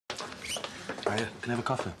Hiya, can I have a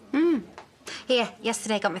coffee? Here,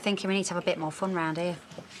 yesterday got me thinking we need to have a bit more fun round here.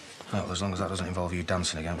 Well, as long as that doesn't involve you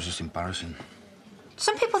dancing again, it was just embarrassing.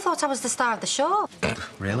 Some people thought I was the star of the show.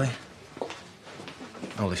 Really?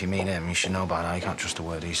 Well, if you mean him, you should know by now you can't trust a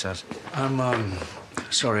word he says. I'm,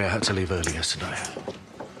 sorry I had to leave early yesterday.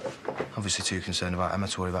 Obviously too concerned about Emma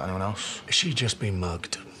to worry about anyone else. She'd just been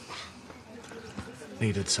mugged.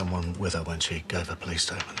 Needed someone with her when she gave her police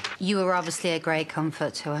statement. You were obviously a great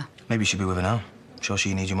comfort to her. Maybe you should be with her now. I'm sure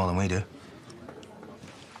she needs you more than we do.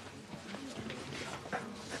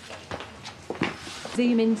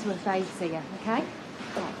 Zoom into her face here, OK?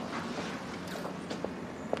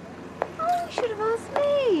 Oh, you should have asked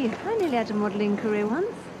me. I nearly had a modelling career once.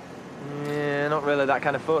 Yeah, not really that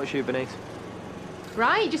kind of photo shoot, Bernice.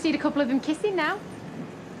 Right, you just need a couple of them kissing now.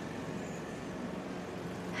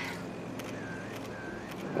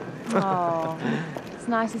 Oh, it's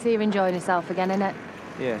nice to see her enjoying herself again, isn't it?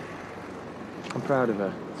 Yeah. I'm proud of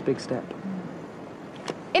her. It's a big step.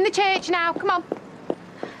 In the church now, come on.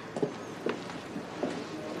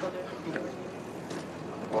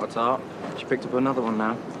 What a tart. She picked up another one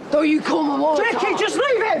now. Don't you come on, Jackie, just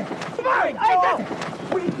leave him! Come on!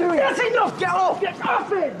 What are you doing? That's enough! Get off! Get off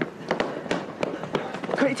him!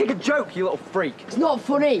 Can't you take a joke, you little freak? It's not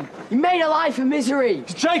funny. You made a life of misery.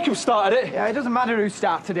 Jacob started it. Yeah, it doesn't matter who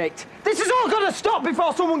started it. This is all got to stop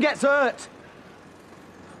before someone gets hurt.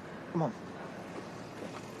 Come on.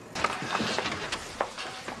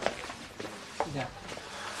 Yeah.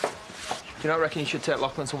 Do you not reckon you should take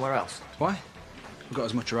Lachlan somewhere else? Why? We've got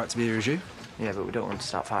as much a right to be here as you. Yeah, but we don't want to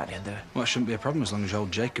start fighting again, do we? Well, it shouldn't be a problem as long as you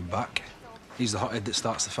hold Jacob back. He's the hothead that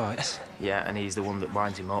starts the fights. Yeah, and he's the one that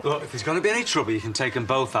winds him up. Look, if there's going to be any trouble, you can take them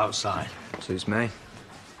both outside. Suits me.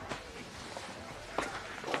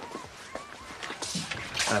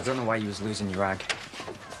 I don't know why you was losing your rag.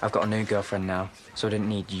 I've got a new girlfriend now, so I didn't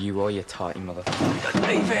need you or your tarty mother.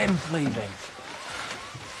 Leave him. Leave him.